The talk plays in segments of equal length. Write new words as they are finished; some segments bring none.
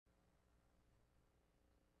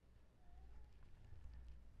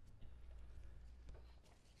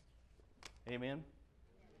Amen.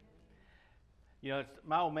 You know,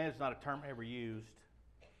 my old man is not a term ever used,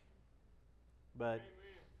 but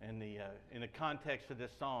in the context of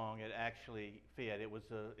this song, it actually fit. It was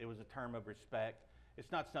a term of respect.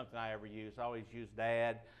 It's not something I ever use. I always use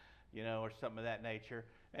dad, or something of that nature.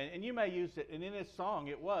 And you may use it. And in this song,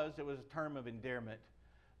 it was a term of endearment,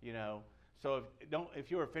 So if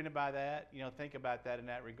you're offended by that, think about that in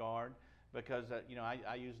that regard, because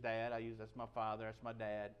I use dad. That's my father. That's my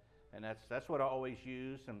dad, and that's what I always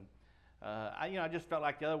use. And I just felt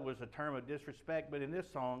like the other was a term of disrespect. But in this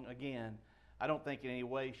song, again, I don't think in any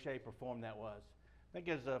way, shape, or form that was. I think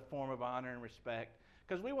it's a form of honor and respect,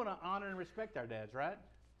 because we want to honor and respect our dads, right?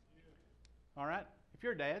 Yeah. All right. If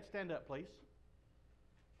you're a dad, stand up, please.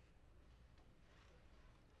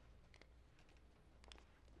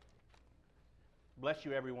 Bless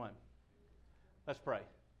you, everyone. Let's pray.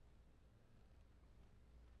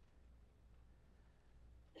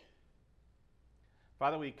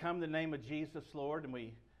 Father, we come in the name of Jesus, Lord, and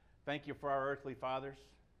we thank you for our earthly fathers.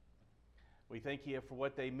 We thank you for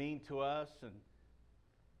what they mean to us, and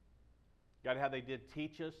God, how they did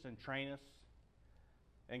teach us and train us.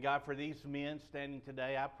 And God, for these men standing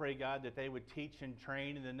today, I pray, God, that they would teach and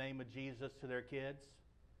train in the name of Jesus to their kids,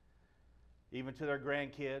 even to their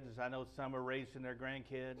grandkids, as I know some are raising their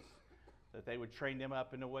grandkids, that they would train them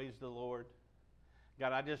up in the ways of the Lord.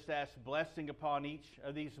 God, I just ask blessing upon each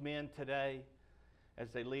of these men today as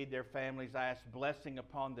they lead their families. I ask blessing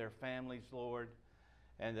upon their families, Lord,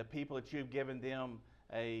 and the people that you've given them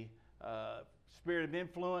a spirit of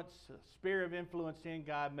influence in,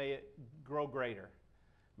 God, may it grow greater.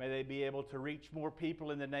 May they be able to reach more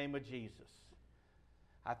people in the name of Jesus.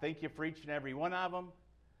 I thank you for each and every one of them,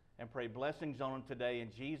 and pray blessings on them today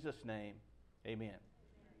in Jesus' name. Amen.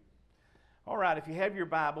 All right, if you have your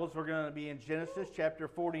Bibles, we're going to be in Genesis chapter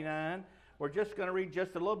 49. We're just going to read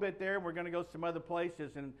just a little bit there, and we're going to go some other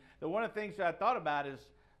places. And one of the things that I thought about is,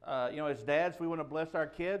 as dads, we want to bless our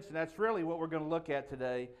kids, and that's really what we're going to look at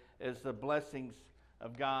today, is the blessings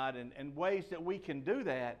of God and ways that we can do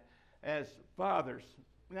that as fathers.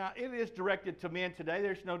 Now, it is directed to men today,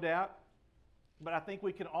 there's no doubt, but I think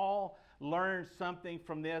we can all learn something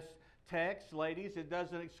from this text. Ladies, it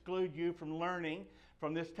doesn't exclude you from learning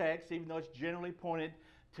from this text, even though it's generally pointed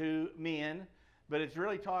to men, but it's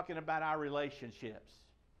really talking about our relationships.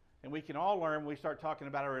 And we can all learn when we start talking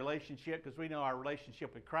about our relationship, because we know our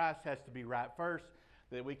relationship with Christ has to be right first,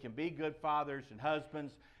 that we can be good fathers and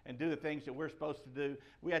husbands and do the things that we're supposed to do.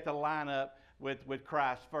 We have to line up with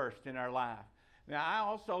Christ first in our life. Now, I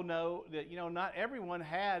also know that, not everyone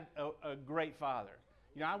had a great father.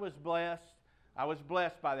 I was blessed. I was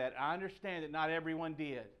blessed by that. I understand that not everyone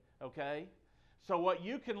did, okay? So what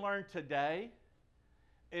you can learn today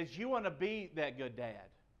is you want to be that good dad.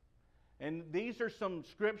 And these are some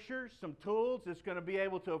scriptures, some tools that's going to be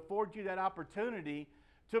able to afford you that opportunity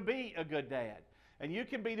to be a good dad. And you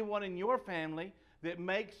can be the one in your family that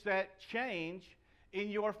makes that change in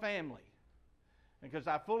your family. Because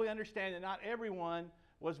I fully understand that not everyone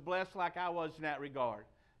was blessed like I was in that regard.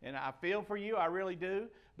 And I feel for you, I really do.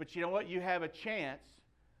 But you know what? You have a chance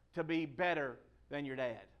to be better than your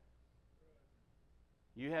dad.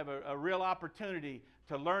 You have a real opportunity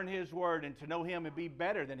to learn his word and to know him and be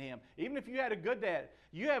better than him. Even if you had a good dad,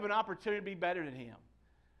 you have an opportunity to be better than him.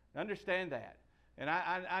 Understand that. And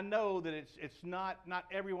I know that it's not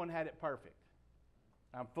everyone had it perfect.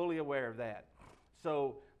 I'm fully aware of that.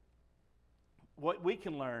 So what we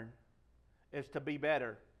can learn is to be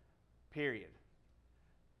better, period.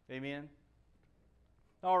 Amen?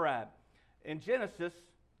 All right. In Genesis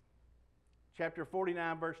chapter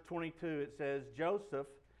 49, verse 22, it says, Joseph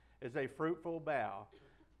is a fruitful bough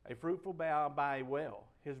by a well.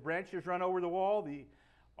 His branches run over the wall. The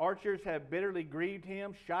archers have bitterly grieved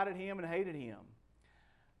him, shot at him, and hated him.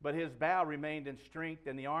 But his bough remained in strength,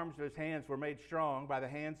 and the arms of his hands were made strong by the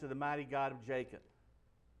hands of the mighty God of Jacob.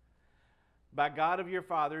 By God of your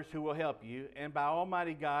fathers who will help you, and by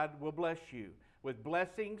Almighty God will bless you with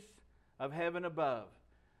blessings of heaven above,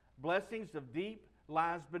 blessings of deep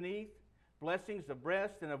lies beneath, blessings of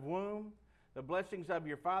breast and of womb. The blessings of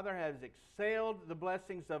your father has excelled the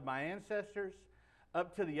blessings of my ancestors.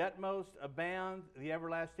 Up to the utmost abound the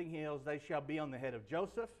everlasting hills. They shall be on the head of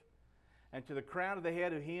Joseph, and to the crown of the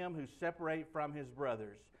head of him who separate from his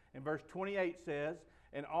brothers. And verse 28 says,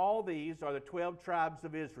 and all these are the 12 tribes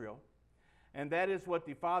of Israel. And that is what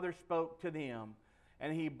the Father spoke to them.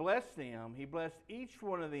 And he blessed them. He blessed each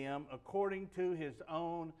one of them according to his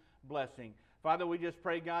own blessing. Father, we just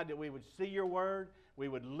pray, God, that we would see your word, we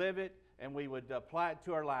would live it, and we would apply it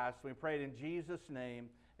to our lives. We pray it in Jesus' name.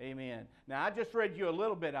 Amen. Now, I just read you a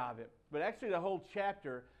little bit of it, but actually the whole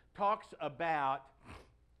chapter talks about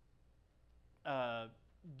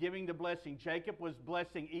giving the blessing. Jacob was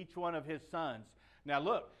blessing each one of his sons. Now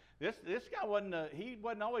look, this guy he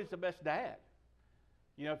wasn't always the best dad.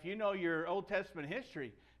 You know, if you know your Old Testament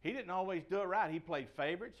history, he didn't always do it right. He played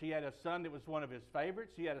favorites. He had a son that was one of his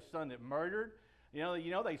favorites. He had a son that murdered. You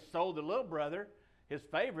know, they sold the little brother, his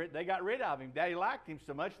favorite. They got rid of him. Daddy liked him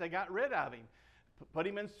so much they got rid of him, put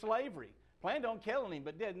him in slavery. Planned on killing him,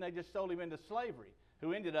 but didn't. They just sold him into slavery.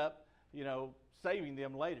 Who ended up, saving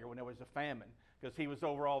them later when there was a famine, because he was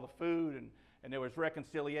over all the food and there was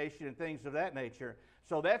reconciliation and things of that nature.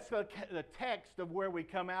 So that's the text of where we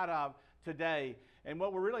come out of today. And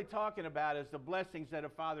what we're really talking about is the blessings that a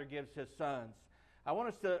father gives his sons. I want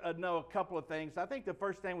us to know a couple of things. I think the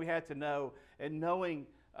first thing we had to know, and knowing,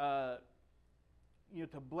 to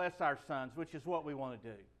bless our sons, which is what we want to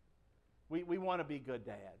do. We want to be good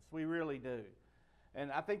dads. We really do.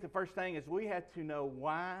 And I think the first thing is we have to know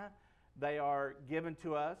why they are given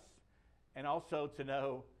to us, and also to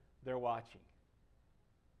know they're watching.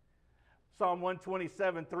 Psalm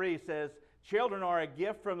 127:3 says, "Children are a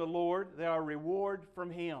gift from the Lord. They are a reward from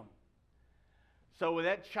Him." So with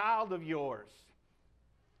that child of yours,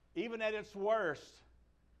 even at its worst,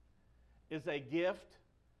 is a gift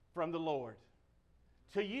from the Lord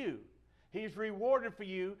to you. He's rewarded for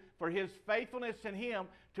you for His faithfulness in Him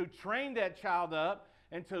to train that child up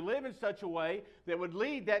and to live in such a way that would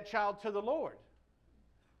lead that child to the Lord.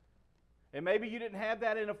 And maybe you didn't have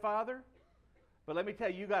that in a father, but let me tell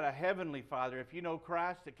you, you got a heavenly Father, if you know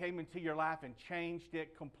Christ, that came into your life and changed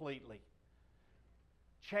it completely.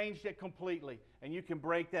 Changed it completely, and you can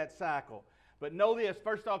break that cycle. But know this,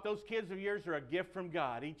 first off, those kids of yours are a gift from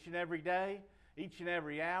God each and every day, each and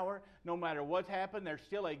every hour. No matter what's happened, they're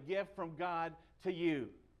still a gift from God to you.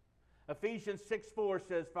 Ephesians 6:4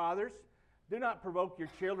 says, "Fathers, do not provoke your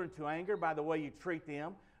children to anger by the way you treat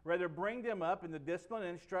them. Rather, bring them up in the discipline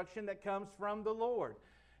and instruction that comes from the Lord."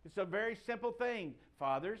 It's a very simple thing.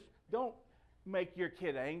 Fathers, don't make your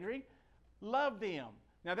kid angry. Love them.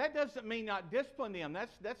 Now, that doesn't mean not discipline them.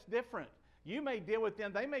 That's different. You may deal with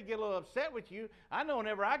them. They may get a little upset with you. I know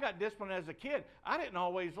whenever I got disciplined as a kid, I didn't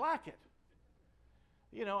always like it.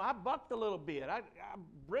 I bucked a little bit. I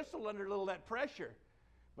bristled under a little of that pressure.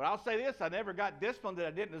 But I'll say this, I never got disciplined that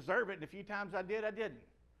I didn't deserve it, and the few times I did, I didn't.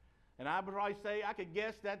 And I would probably say, I could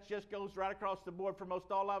guess that just goes right across the board for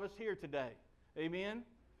most all of us here today. Amen?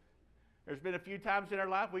 There's been a few times in our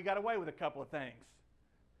life we got away with a couple of things.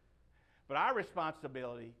 But our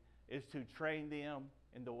responsibility is to train them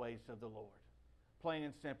in the ways of the Lord. Plain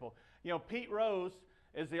and simple. Pete Rose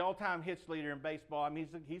is the all-time hits leader in baseball. I mean,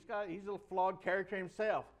 he's a flawed character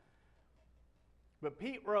himself. But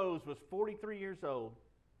Pete Rose was 43 years old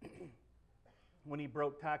when he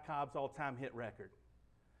broke Ty Cobb's all-time hit record.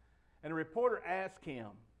 And a reporter asked him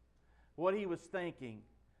what he was thinking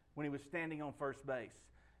when he was standing on first base.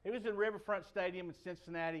 It was in Riverfront Stadium in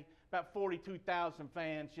Cincinnati, about 42,000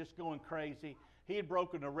 fans just going crazy. He had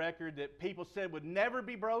broken a record that people said would never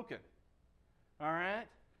be broken. All right?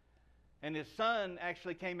 And his son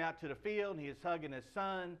actually came out to the field, and he was hugging his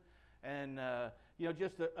son. And,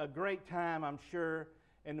 just a great time, I'm sure.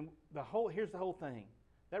 And here's the whole thing.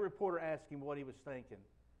 That reporter asked him what he was thinking.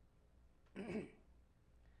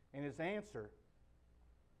 And his answer,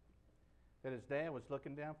 that his dad was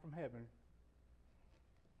looking down from heaven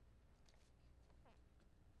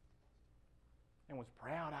and was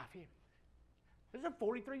proud of him. This is a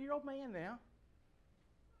 43-year-old man now.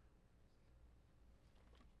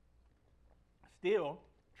 Still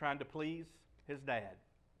trying to please his dad.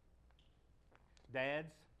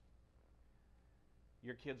 Dads,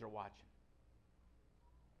 your kids are watching.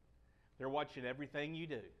 They're watching everything you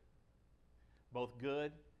do, both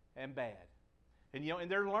good and bad. And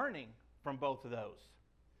they're learning from both of those.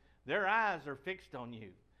 Their eyes are fixed on you.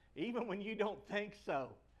 Even when you don't think so,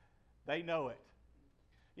 they know it.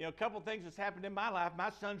 A couple of things that's happened in my life, my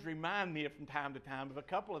sons remind me from time to time of a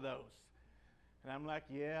couple of those. And I'm like,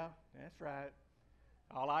 yeah, that's right.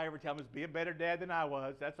 All I ever tell them is be a better dad than I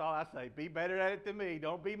was. That's all I say. Be better at it than me.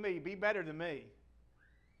 Don't be me. Be better than me.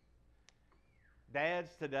 Dads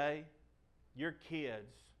today, your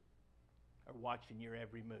kids are watching your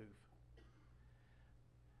every move.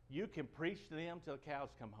 You can preach to them till the cows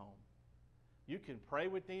come home. You can pray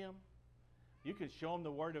with them. You can show them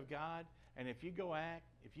the Word of God. And if you go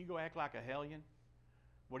act like a hellion,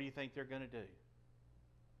 what do you think they're going to do?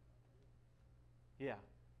 Yeah.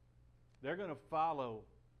 They're going to follow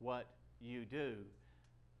what you do,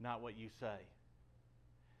 not what you say.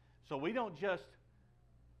 So we don't just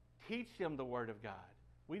teach them the Word of God.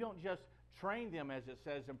 We don't just train them, as it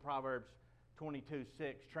says in Proverbs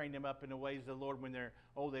 22:6, train them up in the ways of the Lord. When they're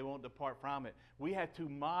old, they won't depart from it. We have to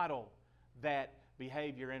model that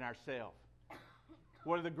behavior in ourselves.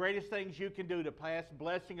 One of the greatest things you can do to pass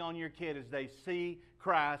blessing on your kid is they see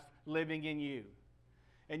Christ living in you.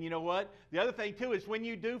 And you know what? The other thing too is when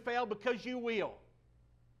you do fail, because you will.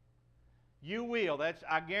 You will. That's,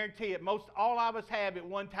 I guarantee it. Most all of us have at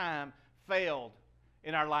one time failed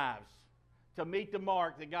in our lives to meet the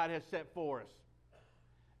mark that God has set for us.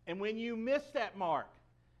 And when you miss that mark,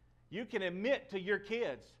 you can admit to your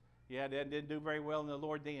kids, yeah, that didn't do very well in the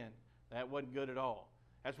Lord then. That wasn't good at all.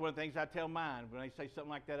 That's one of the things I tell mine. When they say something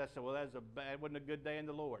like that, I say, well, that wasn't a good day in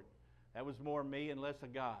the Lord. That was more me and less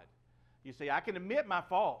of God. You see, I can admit my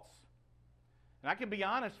faults. And I can be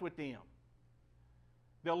honest with them.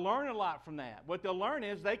 They'll learn a lot from that. What they'll learn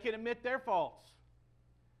is they can admit their faults.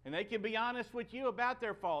 And they can be honest with you about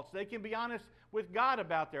their faults. They can be honest with God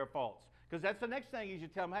about their faults. Because that's the next thing is you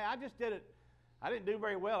tell them, hey, I just did it. I didn't do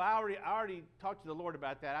very well. I already talked to the Lord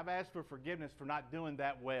about that. I've asked for forgiveness for not doing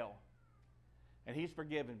that well. And He's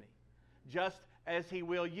forgiven me. Just as He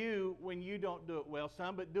will you when you don't do it well,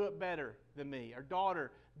 son, but do it better than me. Or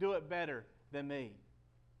daughter, do it better than me.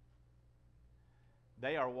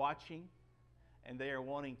 They are watching and they are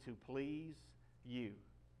wanting to please you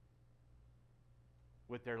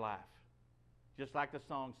with their life. Just like the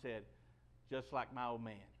song said, just like my old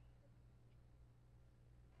man.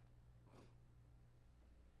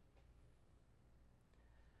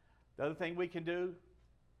 The other thing we can do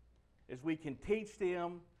is we can teach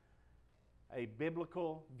them a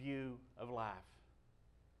biblical view of life.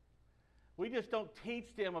 We just don't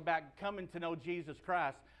teach them about coming to know Jesus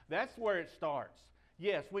Christ. That's where it starts.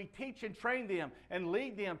 Yes, we teach and train them and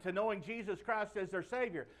lead them to knowing Jesus Christ as their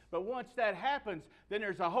Savior. But once that happens, then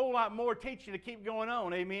there's a whole lot more teaching to keep going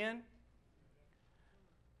on. Amen?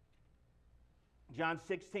 John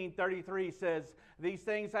 16:33 says, these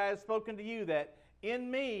things I have spoken to you, that in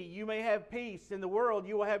me you may have peace. In the world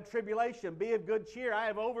you will have tribulation. Be of good cheer. I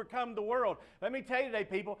have overcome the world. Let me tell you today,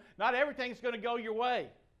 people, not everything's going to go your way.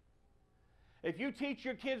 If you teach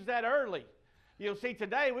your kids that early, you'll see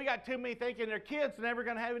today we got too many thinking their kids are never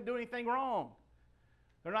going to have them do anything wrong.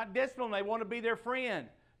 They're not disciplined. They want to be their friend.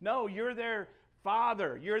 No, you're their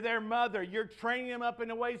father. You're their mother. You're training them up in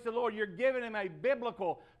the ways of the Lord. You're giving them a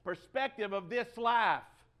biblical perspective of this life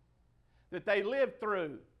that they live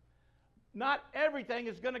through. Not everything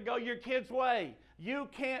is going to go your kid's way. You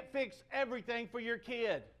can't fix everything for your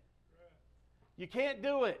kid. You can't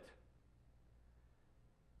do it.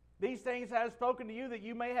 These things I have spoken to you that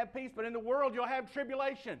you may have peace, but in the world you'll have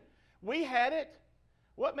tribulation. We had it.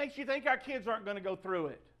 What makes you think our kids aren't going to go through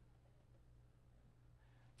it?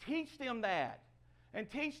 Teach them that. And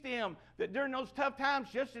teach them that during those tough times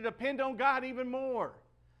just to depend on God even more.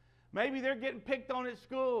 Maybe they're getting picked on at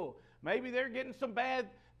school. Maybe they're getting some bad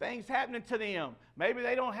things happening to them. Maybe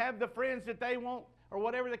they don't have the friends that they want, or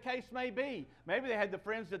whatever the case may be. Maybe they had the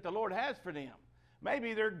friends that the Lord has for them.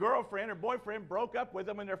 Maybe their girlfriend or boyfriend broke up with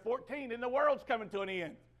them and they're 14 and the world's coming to an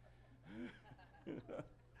end.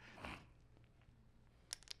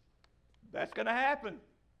 That's going to happen.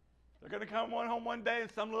 They're going to come home one day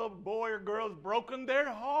and some little boy or girl's broken their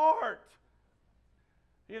heart.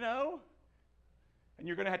 You know? And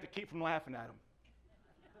you're going to have to keep from laughing at them.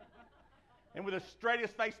 And with the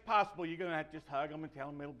straightest face possible, you're going to have to just hug them and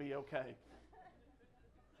tell them it'll be okay.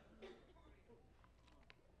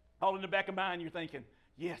 All in the back of mind, you're thinking,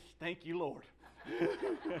 yes, thank you, Lord.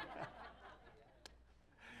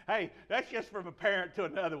 Hey, that's just from a parent to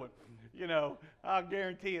another one. You know, I'll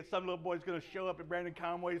guarantee it, some little boy's going to show up at Brandon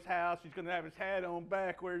Conway's house. He's going to have his hat on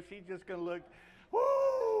backwards. He's just going to look,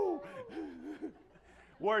 woo!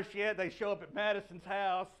 Worse yet, they show up at Madison's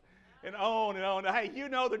house and on and on. Hey, you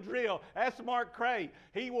know the drill. Ask Mark Cray.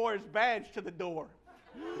 He wore his badge to the door.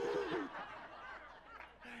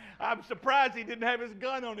 I'm surprised he didn't have his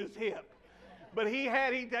gun on his hip. But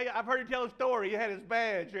I've heard him tell a story. He had his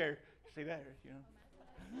badge there. See that? You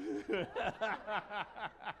know?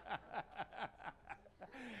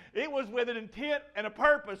 It was with an intent and a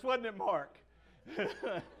purpose, wasn't it, Mark?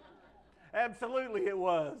 Absolutely it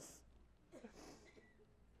was.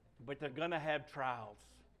 But they're going to have trials.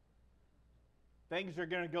 Things are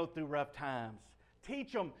going to go through rough times.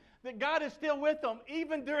 Teach them that God is still with them,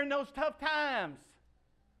 even during those tough times.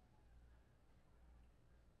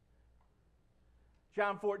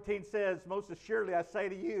 John 14 says, most assuredly I say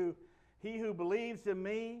to you, he who believes in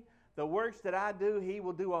me, the works that I do, he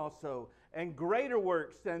will do also. And greater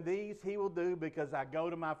works than these he will do, because I go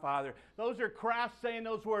to my Father. Those are Christ saying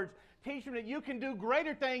those words. Teach them that you can do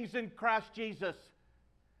greater things in Christ Jesus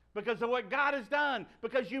because of what God has done,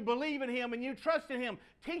 because you believe in Him and you trust in Him.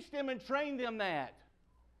 Teach them and train them that.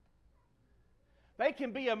 They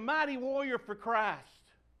can be a mighty warrior for Christ.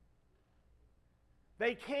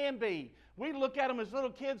 They can be. We look at them as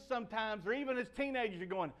little kids sometimes, or even as teenagers,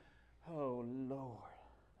 going, "Oh, Lord,"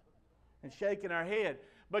 and shaking our head.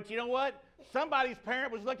 But you know what? Somebody's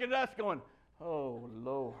parent was looking at us going, "Oh,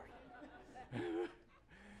 Lord."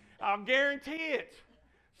 I'll guarantee it.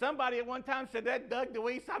 Somebody at one time said, "That Doug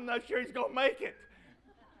DeWeese, I'm not sure he's going to make it.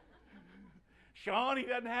 Sean, he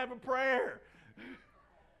doesn't have a prayer."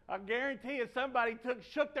 I guarantee it, somebody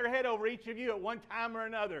shook their head over each of you at one time or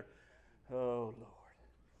another. "Oh, Lord."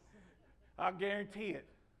 I'll guarantee it.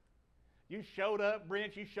 You showed up,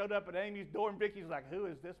 Brent, you showed up at Amy's door, and Vicky's like, "Who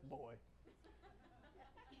is this boy?"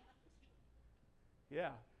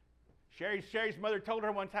 Yeah. Sherry's mother told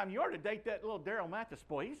her one time, "You ought to date that little Daryl Mathis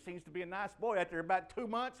boy. He seems to be a nice boy. After about 2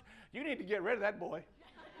 months, you need to get rid of that boy."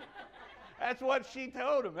 That's what she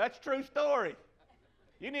told him. That's a true story.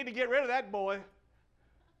 You need to get rid of that boy.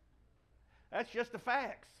 That's just the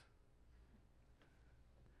facts.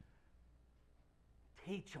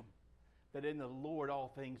 Teach them that in the Lord all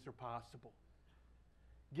things are possible.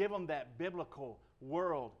 Give them that biblical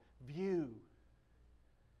world view.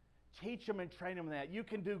 Teach them and train them in that. You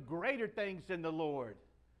can do greater things in the Lord.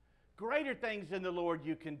 Greater things in the Lord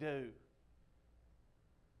you can do.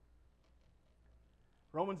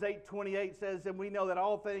 Romans 8:28 says, "And we know that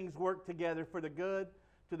all things work together for the good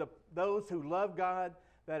to those who love God,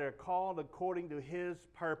 that are called according to His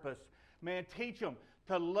purpose." Man, teach them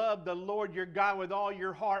to love the Lord your God with all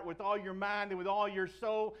your heart, with all your mind, and with all your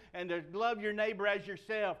soul, and to love your neighbor as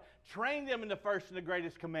yourself. Train them in the first and the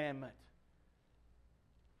greatest commandment.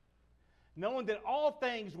 Knowing that all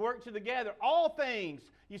things work together. All things.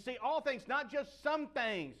 You see, all things, not just some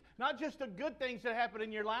things. Not just the good things that happen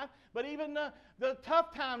in your life, but even the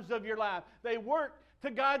tough times of your life. They work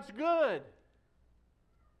to God's good.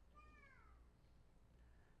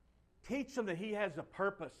 Teach them that He has a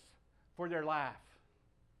purpose for their life.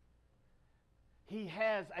 He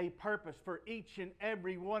has a purpose for each and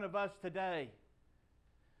every one of us today.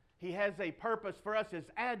 He has a purpose for us as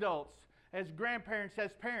adults, as grandparents,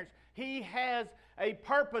 as parents. He has a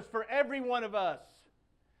purpose for every one of us.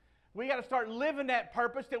 We got to start living that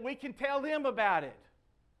purpose that we can tell them about it.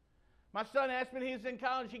 My son asked me when he was in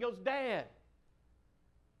college, he goes, "Dad,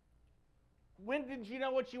 when did you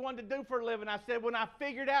know what you wanted to do for a living?" I said, "When I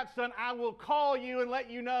figured out, son, I will call you and let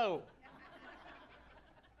you know."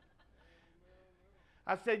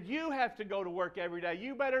 I said, "You have to go to work every day.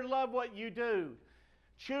 You better love what you do.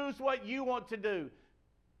 Choose what you want to do."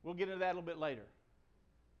 We'll get into that a little bit later.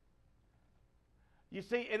 You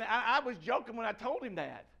see, and I was joking when I told him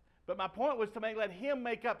that. But my point was to let him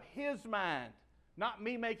make up his mind, not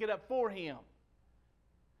me make it up for him.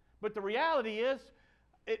 But the reality is,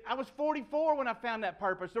 I was 44 when I found that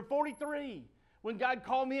purpose, or 43, when God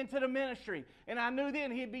called me into the ministry. And I knew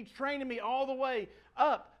then He'd be training me all the way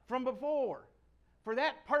up from before for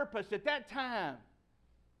that purpose at that time.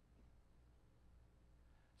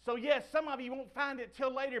 So yes, some of you won't find it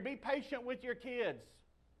till later. Be patient with your kids.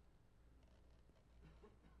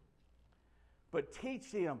 But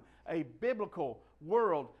teach them a biblical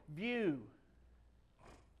world view.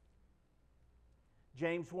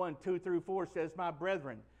 James 1:2-4 says, "My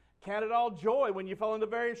brethren, count it all joy when you fall into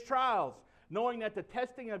various trials, knowing that the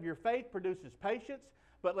testing of your faith produces patience,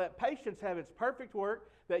 but let patience have its perfect work,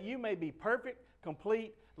 that you may be perfect,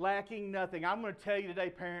 complete, lacking nothing." I'm going to tell you today,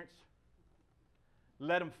 parents,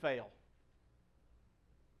 let them fail.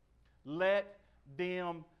 Let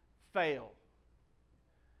them fail.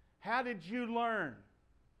 How did you learn?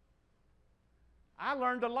 I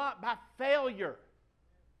learned a lot by failure.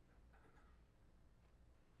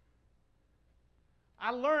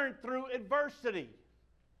 I learned through adversity.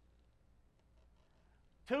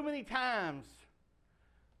 Too many times,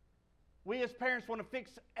 we as parents want to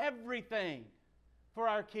fix everything for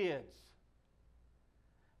our kids.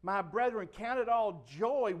 My brethren, count it all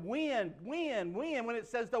joy. When it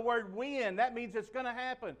says the word when, that means it's going to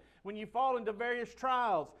happen. When you fall into various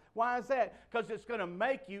trials. Why is that? Because it's going to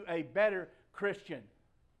make you a better Christian.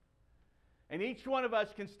 And each one of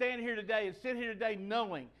us can stand here today and sit here today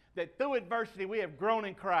knowing that through adversity we have grown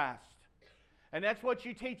in Christ. And that's what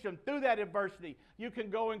you teach them. Through that adversity, you can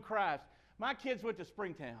go in Christ. My kids went to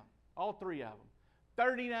Springtown, all three of them.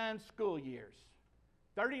 39 school years.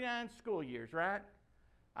 39 school years, right?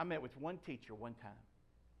 I met with one teacher one time.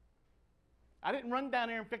 I didn't run down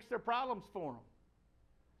there and fix their problems for them.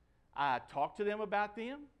 I talked to them about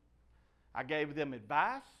them. I gave them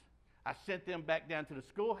advice. I sent them back down to the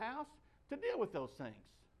schoolhouse to deal with those things.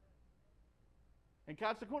 And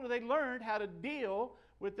consequently, they learned how to deal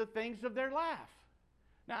with the things of their life.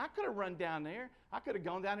 Now, I could have run down there. I could have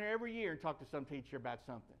gone down there every year and talked to some teacher about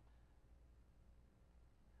something.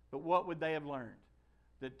 But what would they have learned?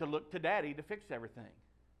 That to look to Daddy to fix everything.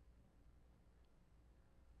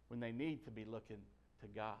 When they need to be looking to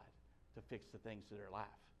God to fix the things of their life.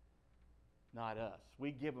 Not us.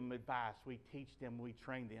 We give them advice. We teach them. We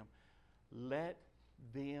train them. Let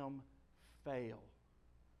them fail.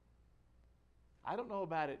 I don't know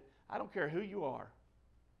about it. I don't care who you are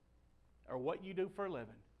or what you do for a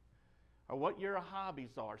living or what your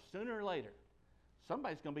hobbies are. Sooner or later,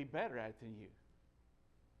 somebody's going to be better at it than you.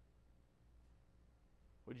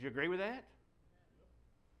 Would you agree with that?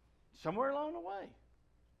 Somewhere along the way,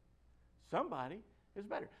 somebody is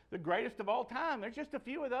better. The greatest of all time, there's just a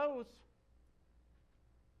few of those.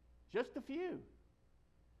 Just a few.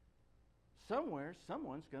 Somewhere,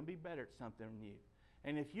 someone's going to be better at something than you.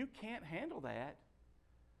 And if you can't handle that,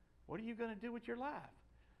 what are you going to do with your life?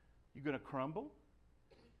 You're going to crumble.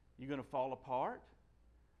 You're going to fall apart.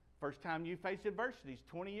 First time you face adversity is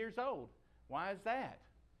 20 years old. Why is that?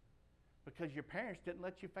 Because your parents didn't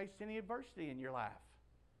let you face any adversity in your life.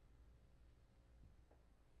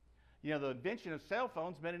 You know, the invention of cell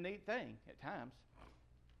phones has been a neat thing at times.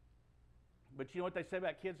 But you know what they say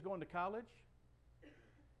about kids going to college?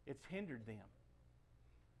 It's hindered them.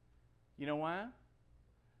 You know why?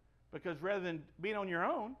 Because rather than being on your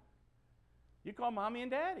own, you call Mommy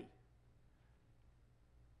and Daddy.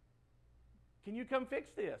 Can you come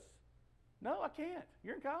fix this? No, I can't.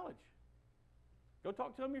 You're in college. Go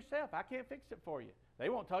talk to them yourself. I can't fix it for you. They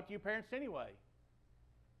won't talk to you parents anyway.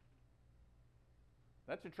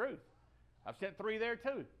 That's the truth. I've sent 3 there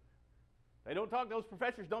too. They don't talk, those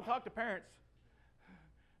professors don't talk to parents.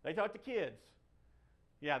 They talk to kids.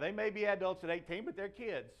 Yeah, they may be adults at 18, but they're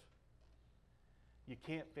kids. You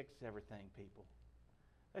can't fix everything, people.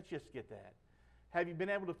 Let's just get that. Have you been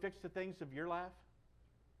able to fix the things of your life?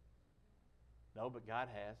 No, but God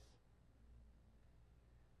has.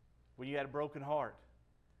 When you had a broken heart,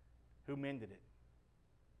 who mended it?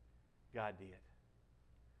 God did.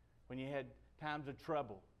 When you had times of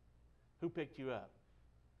trouble, who picked you up?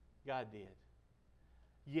 God did.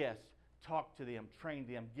 Yes, talk to them, train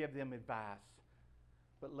them, give them advice,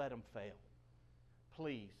 but let them fail.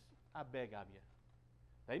 Please, I beg of you.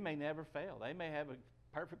 They may never fail. They may have a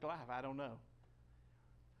perfect life. I don't know.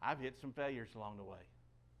 I've hit some failures along the way.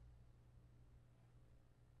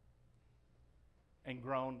 And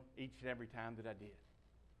grown each and every time that I did.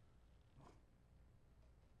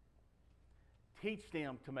 Teach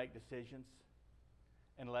them to make decisions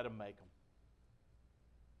and let them make them.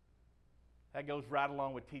 That goes right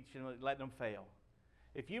along with teaching them, letting them fail.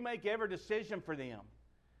 If you make every decision for them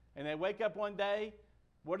and they wake up one day,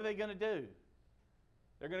 what are they going to do?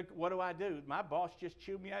 What do I do? My boss just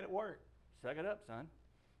chewed me out at work. Suck it up, son.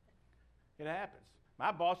 It happens.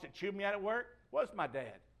 My boss that chewed me out at work was my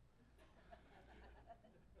dad.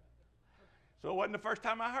 So it wasn't the first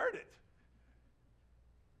time I heard it.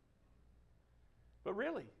 But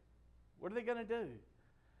really, what are they going to do?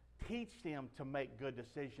 Teach them to make good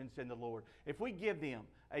decisions in the Lord. If we give them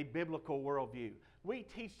a biblical worldview, we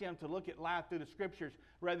teach them to look at life through the Scriptures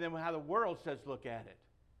rather than how the world says look at it.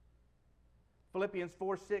 Philippians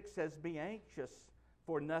 4:6 says, "Be anxious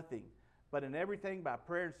for nothing, but in everything by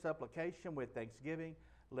prayer and supplication with thanksgiving,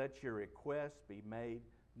 let your requests be made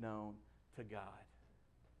known to God."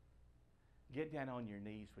 Get down on your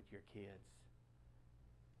knees with your kids.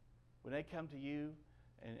 When they come to you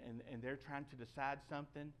and they're trying to decide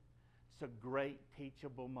something, it's a great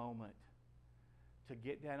teachable moment to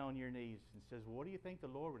get down on your knees and says, well, what do you think the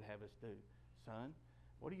Lord would have us do, son?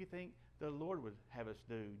 What do you think the Lord would have us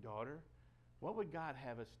do, daughter? What would God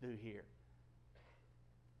have us do here?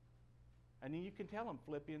 And then you can tell them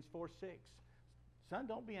Philippians 4:6. Son,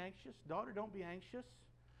 don't be anxious. Daughter, don't be anxious.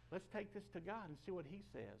 Let's take this to God and see what He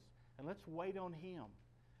says. And let's wait on Him.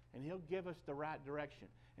 And He'll give us the right direction.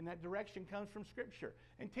 And that direction comes from Scripture.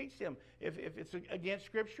 And teach them. If it's against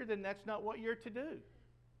Scripture, then that's not what you're to do.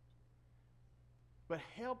 But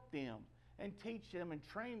help them and teach them and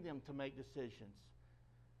train them to make decisions.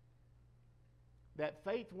 That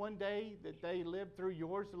faith one day that they live through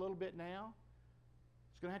yours a little bit now,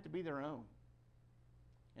 it's going to have to be their own.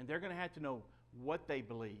 And they're going to have to know what they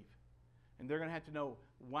believe. And they're going to have to know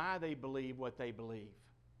why they believe what they believe.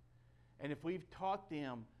 And if we've taught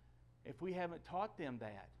them, if we haven't taught them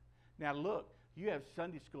that. Now look, you have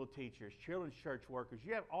Sunday school teachers, children's church workers.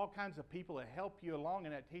 You have all kinds of people that help you along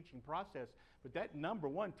in that teaching process. But that number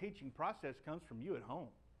one teaching process comes from you at home.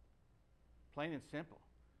 Plain and simple.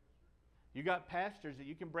 You got pastors that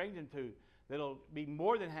you can bring them to that'll be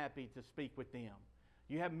more than happy to speak with them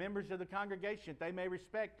You have members of the congregation that they may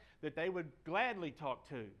respect, that they would gladly talk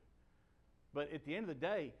to. But at the end of the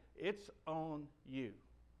day, it's on you.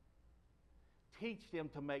 Teach them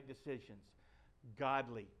to make decisions,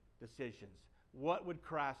 godly decisions. What would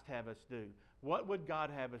Christ have us do? What would God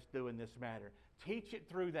have us do in this matter? Teach it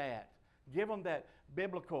through that. Give them that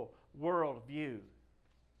biblical worldview.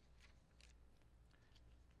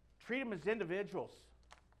 Treat them as individuals.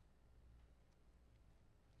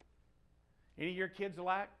 Any of your kids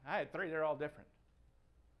alike? I had 3. They're all different.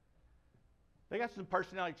 They got some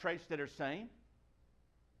personality traits that are same,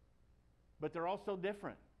 but they're also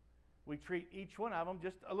different. We treat each one of them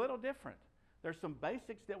just a little different. There's some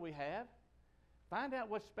basics that we have. Find out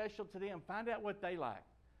what's special to them. Find out what they like.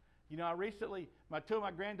 You know, I recently, 2 of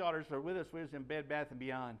my granddaughters were with us. We was in Bed Bath &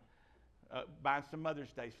 Beyond buying some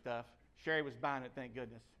Mother's Day stuff. Sherry was buying it, thank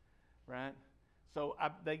goodness, right? So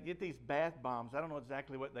they get these bath bombs. I don't know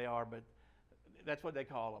exactly what they are, but that's what they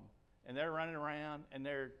call them. And they're running around, and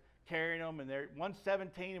they're carrying them, and one's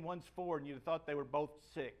 17 and one's 4, and you'd have thought they were both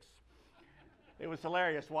 6. It was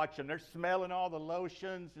hilarious watching them. They're smelling all the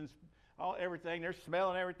lotions and everything. They're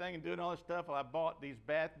smelling everything and doing all this stuff. Well, I bought these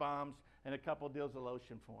bath bombs and a couple of deals of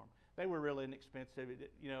lotion for them. They were really inexpensive,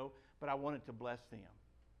 but I wanted to bless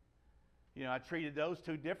them. I treated those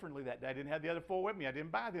 2 differently that day. I didn't have the other 4 with me. I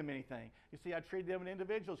didn't buy them anything. You see, I treated them as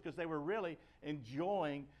individuals because they were really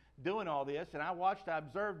enjoying doing all this, and I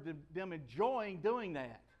observed them enjoying doing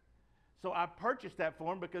that. So I purchased that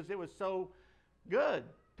for them because it was so good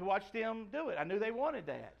to watch them do it. I knew they wanted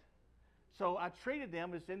that. So I treated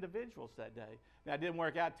them as individuals that day. Now, it didn't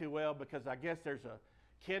work out too well because I guess there's a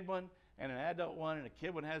kid one and an adult one, and a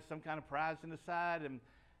kid one has some kind of prize in the side, and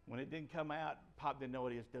when it didn't come out, Pop didn't know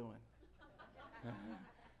what he was doing.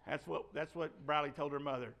 That's what Briley told her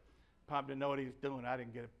mother. Pop didn't know what he was doing. I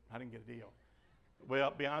didn't get a deal.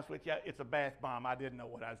 Well, to be honest with you, it's a bath bomb. I didn't know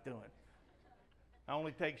what I was doing. I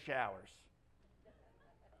only take showers.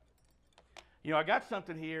 I got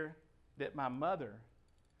something here that my mother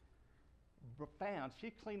found.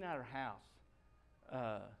 She cleaned out her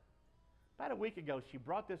house. About a week ago, she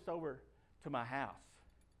brought this over to my house.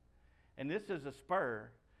 And this is a spur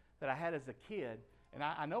that I had as a kid, and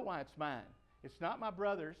I know why it's mine. It's not my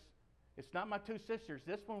brother's. It's not my 2 sisters'.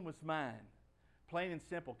 This one was mine, plain and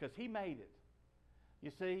simple, because he made it.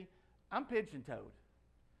 You see, I'm pigeon-toed.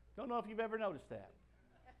 Don't know if you've ever noticed that.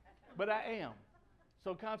 But I am.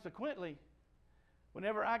 So consequently, when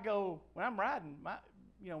I'm riding,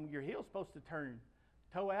 your heel's supposed to turn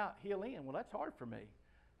toe out, heel in. Well, that's hard for me.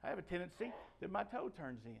 I have a tendency that my toe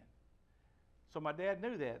turns in. So my dad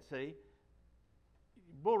knew that, see.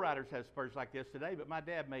 Bull riders have spurs like this today, but my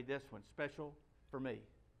dad made this one special for me.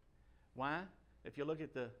 Why? If you look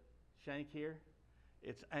at the shank here,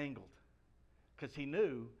 it's angled. Because he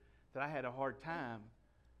knew that I had a hard time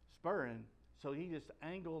spurring, so he just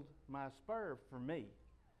angled my spur for me.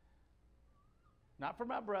 Not for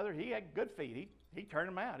my brother. He had good feet. He turned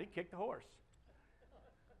them out. He kicked the horse.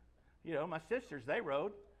 My sisters, they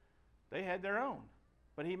rode. They had their own.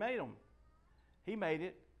 But he made them. He made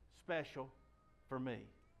it special for me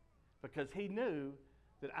because he knew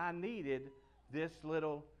that I needed this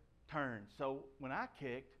little turn. So when I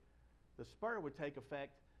kicked, the spur would take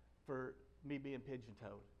effect for me being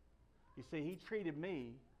pigeon-toed. You see, he treated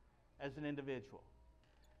me as an individual.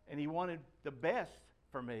 And he wanted the best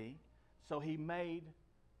for me, so he made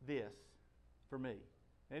this for me.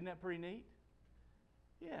 Isn't that pretty neat?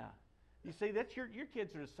 Yeah. You see, that's your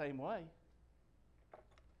kids are the same way.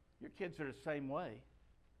 Your kids are the same way.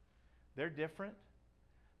 They're different.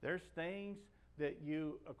 There's things that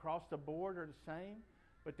you across the board are the same,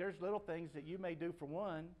 but there's little things that you may do for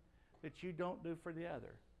one that you don't do for the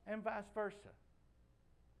other, and vice versa.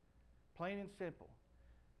 Plain and simple.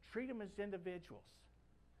 Treat them as individuals.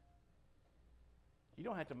 You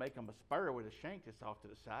don't have to make them a spur with a shank that's off to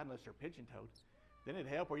the side unless they're pigeon-toed. Then it'd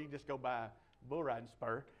help, or you can just go buy a bull riding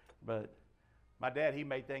spur. But my dad, he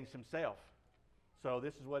made things himself. So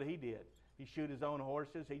this is what he did. He shoot his own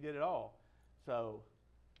horses. He did it all. So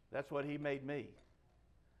that's what he made me.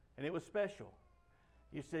 And it was special.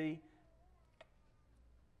 You see,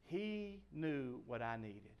 he knew what I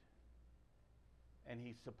needed, and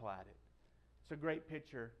he supplied it. It's a great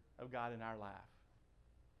picture of God in our life,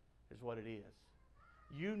 is what it is.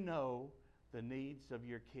 You know the needs of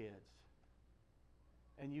your kids,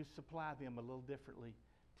 and you supply them a little differently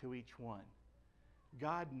to each one.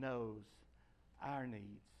 God knows our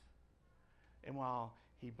needs. And while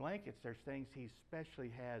he blankets, there's things he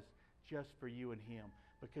especially has just for you and him,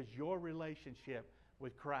 because your relationship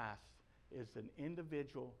with Christ is an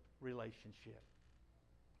individual relationship.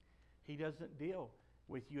 He doesn't deal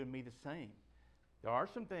with you and me the same. There are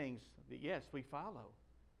some things that, yes, we follow.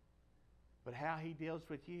 But how he deals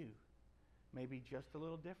with you may be just a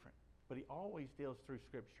little different. But he always deals through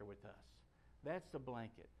Scripture with us. That's the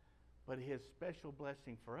blanket. But his special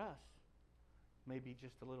blessing for us may be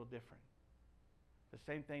just a little different. The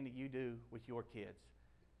same thing that you do with your kids.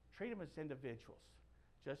 Treat them as individuals,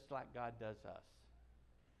 just like God does us.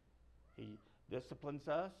 He disciplines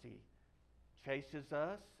us. He chases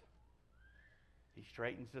us. He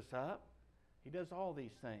straightens us up. He does all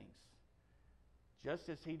these things. Just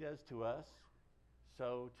as he does to us,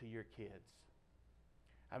 so to your kids.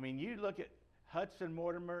 I mean, you look at Hudson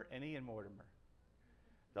Mortimer and Ian Mortimer.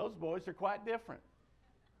 Those boys are quite different.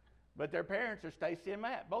 But their parents are Stacy and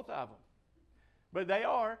Matt, both of them. But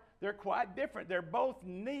they're quite different. They're both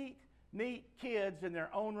neat kids in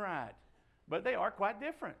their own right. But they are quite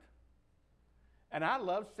different. And I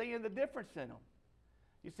love seeing the difference in them.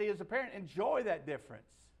 You see, as a parent, enjoy that difference.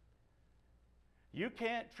 You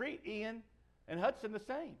can't treat Ian and Hudson the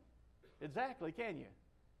same. Exactly, can you?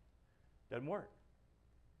 Doesn't work.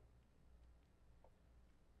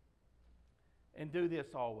 And do this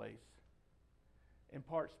always.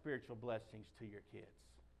 Impart spiritual blessings to your kids.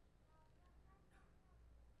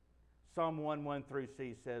 Psalm 1:1 through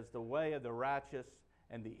C says, "The way of the righteous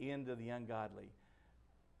and the end of the ungodly.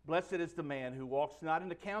 Blessed is the man who walks not in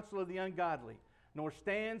the counsel of the ungodly, nor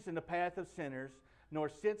stands in the path of sinners, nor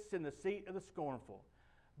sits in the seat of the scornful.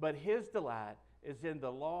 But his delight is in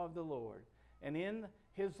the law of the Lord, and in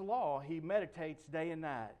his law he meditates day and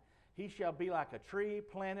night. He shall be like a tree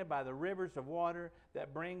planted by the rivers of water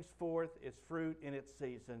that brings forth its fruit in its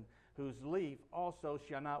season, whose leaf also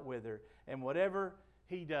shall not wither, and whatever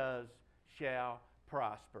he does shall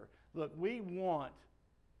prosper." Look, we want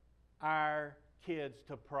our kids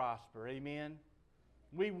to prosper. Amen?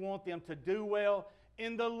 We want them to do well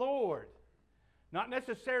in the Lord. Not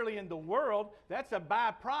necessarily in the world. That's a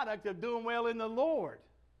byproduct of doing well in the Lord.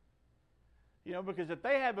 You know, because if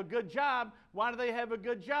they have a good job, why do they have a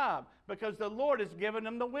good job? Because the Lord has given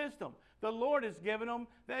them the wisdom. The Lord has given them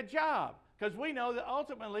that job. Because we know that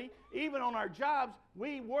ultimately, even on our jobs,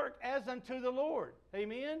 we work as unto the Lord.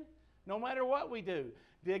 Amen? No matter what we do.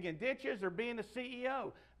 Digging ditches or being a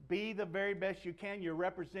CEO. Be the very best you can. You're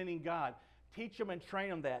representing God. Teach them and train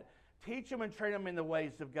them that. Teach them and train them in the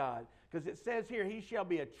ways of God. Because it says here, he shall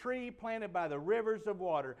be a tree planted by the rivers of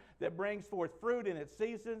water that brings forth fruit in its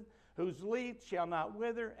season, whose leaf shall not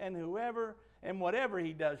wither, and whatever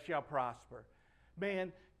he does shall prosper.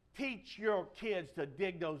 Man, teach your kids to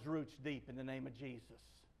dig those roots deep in the name of Jesus.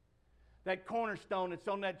 That cornerstone that's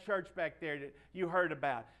on that church back there that you heard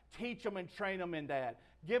about. Teach them and train them in that.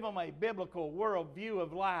 Give them a biblical worldview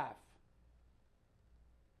of life.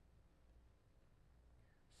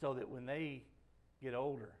 So that when they get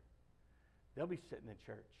older, they'll be sitting in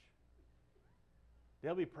church.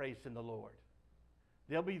 They'll be praising the Lord.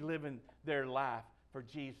 They'll be living their life for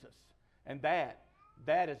Jesus. And that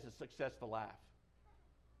is a successful life.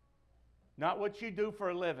 Not what you do for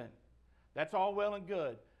a living. That's all well and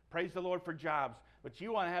good. Praise the Lord for jobs. But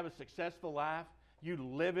you want to have a successful life, you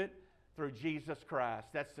live it through Jesus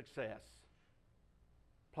Christ. That's success.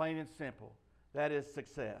 Plain and simple. That is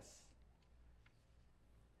success.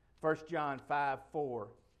 1 John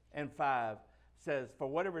 5:4-5 says, "For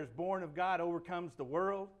whatever is born of God overcomes the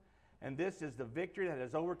world, and this is the victory that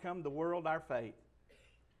has overcome the world, our faith.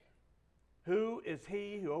 Who is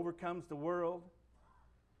he who overcomes the world?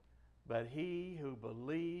 But he who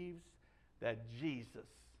believes that Jesus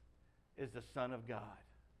is the Son of God."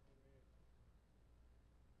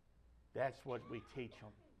 That's what we teach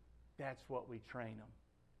them. That's what we train them.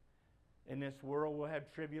 In this world we'll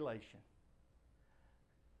have tribulation.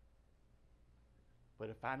 But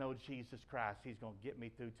if I know Jesus Christ, he's going to get me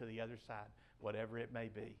through to the other side, whatever it may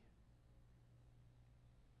be.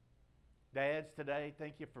 Dads today,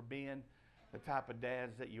 thank you for being the type of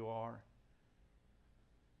dads that you are.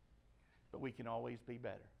 But we can always be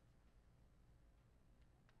better.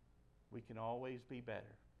 We can always be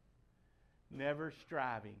better. Never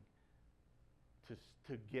striving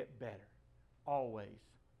to get better. Always,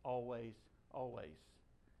 always, always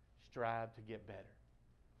strive to get better.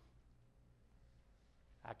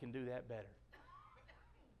 I can do that better.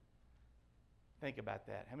 Think about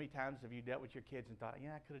that. How many times have you dealt with your kids and thought,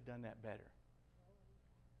 yeah, I could have done that better?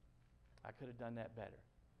 I could have done that better.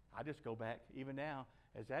 I just go back, even now,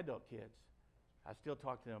 as adult kids, I still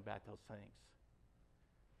talk to them about those things.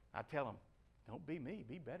 I tell them, don't be me,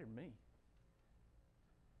 be better than me.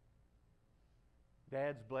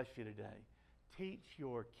 Dads, bless you today. Teach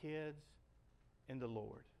your kids in the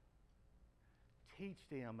Lord. Teach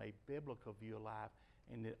them a biblical view of life,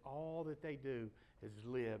 and that all that they do is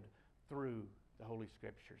lived through the Holy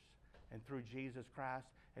Scriptures, and through Jesus Christ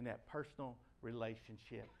and that personal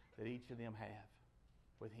relationship that each of them have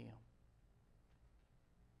with Him.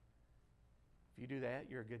 If you do that,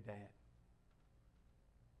 you're a good dad.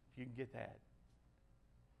 If you can get that,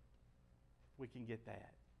 we can get that.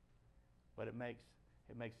 But it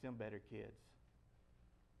makes them better kids.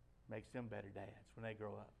 Makes them better dads when they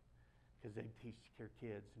grow up, because they teach their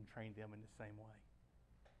kids and train them in the same way.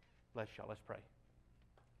 Bless y'all. Let's pray.